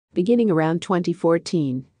Beginning around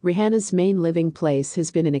 2014, Rihanna's main living place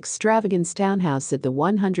has been an extravagance townhouse at the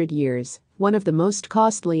 100 Years, one of the most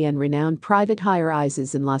costly and renowned private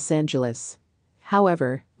high-rises in Los Angeles.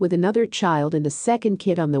 However, with another child and a second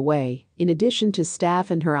kid on the way, in addition to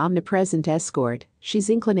staff and her omnipresent escort, she's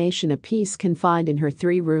inclination apiece confined in her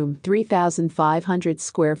three-room,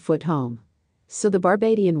 3,500-square-foot home. So the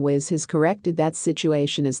Barbadian whiz has corrected that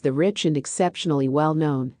situation as the rich and exceptionally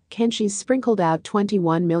well-known Kenshi's sprinkled out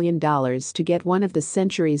 $21 million to get one of the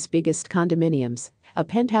century's biggest condominiums, a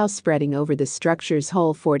penthouse spreading over the structure's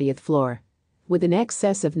whole 40th floor. With an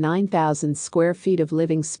excess of 9,000 square feet of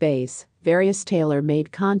living space, various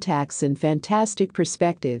tailor-made contacts and fantastic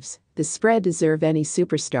perspectives, the spread deserves any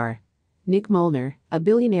superstar. Nick Molnar, a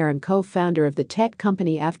billionaire and co-founder of the tech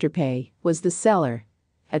company Afterpay, was the seller.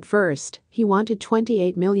 At first, he wanted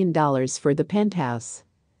 $28 million for the penthouse.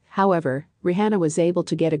 However, Rihanna was able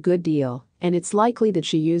to get a good deal, and it's likely that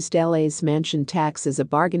she used LA's mansion tax as a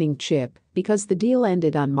bargaining chip because the deal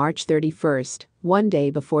ended on March 31, one day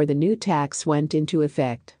before the new tax went into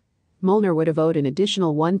effect. Molnar would have owed an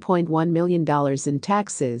additional $1.1 million in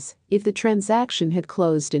taxes if the transaction had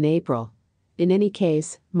closed in April. In any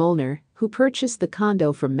case, Molnar, who purchased the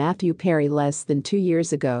condo from Matthew Perry less than 2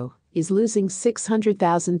 years ago, is losing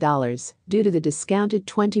 $600,000 due to the discounted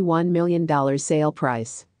 $21 million sale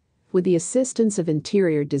price. With the assistance of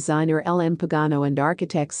interior designer L.M. Pagano and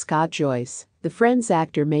architect Scott Joyce, the Friends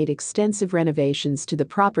actor made extensive renovations to the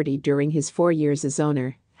property during his 4 years as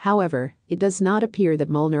owner. However, it does not appear that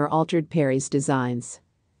Molnar altered Perry's designs.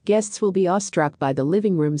 Guests will be awestruck by the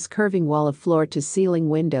living room's curving wall of floor-to-ceiling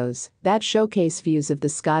windows that showcase views of the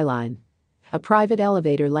skyline. A private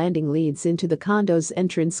elevator landing leads into the condo's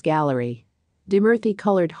entrance gallery.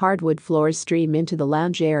 Dimurthy-colored hardwood floors stream into the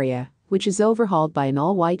lounge area, which is overhauled by an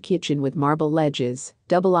all-white kitchen with marble ledges,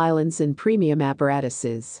 double islands and premium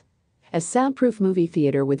apparatuses. A soundproof movie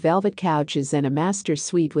theater with velvet couches and a master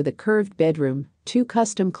suite with a curved bedroom, 2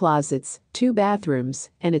 custom closets, 2 bathrooms,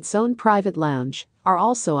 and its own private lounge are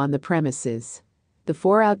also on the premises. The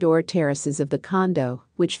 4 outdoor terraces of the condo,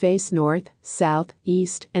 which face north, south,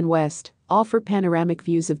 east, and west, offer panoramic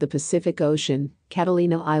views of the Pacific Ocean,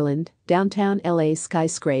 Catalina Island, downtown LA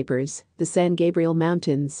skyscrapers, the San Gabriel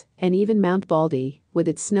Mountains, and even Mount Baldy, with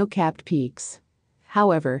its snow-capped peaks.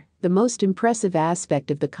 However, the most impressive aspect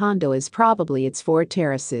of the condo is probably its 4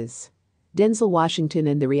 terraces. Denzel Washington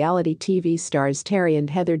and the reality TV stars Terry and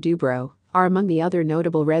Heather Dubrow are among the other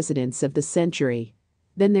notable residents of the century.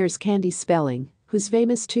 Then there's Candy Spelling, whose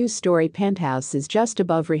famous 2-story penthouse is just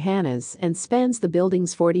above Rihanna's and spans the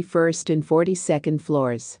building's 41st and 42nd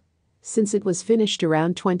floors. Since it was finished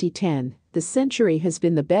around 2010, the Century has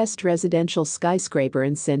been the best residential skyscraper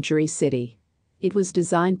in Century City. It was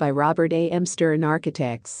designed by Robert A. M. Stern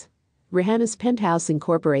Architects. Rihanna's penthouse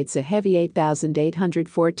incorporates a heavy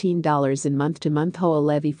 $8,814 in month-to-month HOA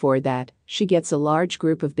levy for that. She gets a large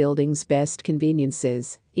group of building's best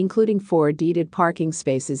conveniences, including 4 deeded parking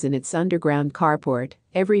spaces in its underground carport,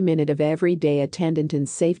 every minute of every day attendant and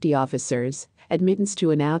safety officers, admittance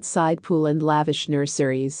to an outside pool and lavish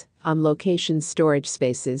nurseries, on-location storage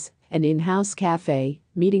spaces, an in-house cafe,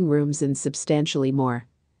 meeting rooms and substantially more.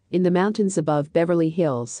 In the mountains above Beverly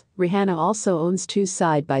Hills, Rihanna also owns 2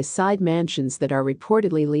 side-by-side mansions that are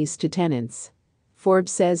reportedly leased to tenants.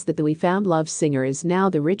 Forbes says that the We Found Love singer is now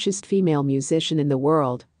the richest female musician in the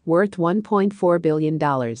world, worth $1.4 billion.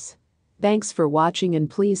 Thanks for watching and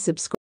please subscribe.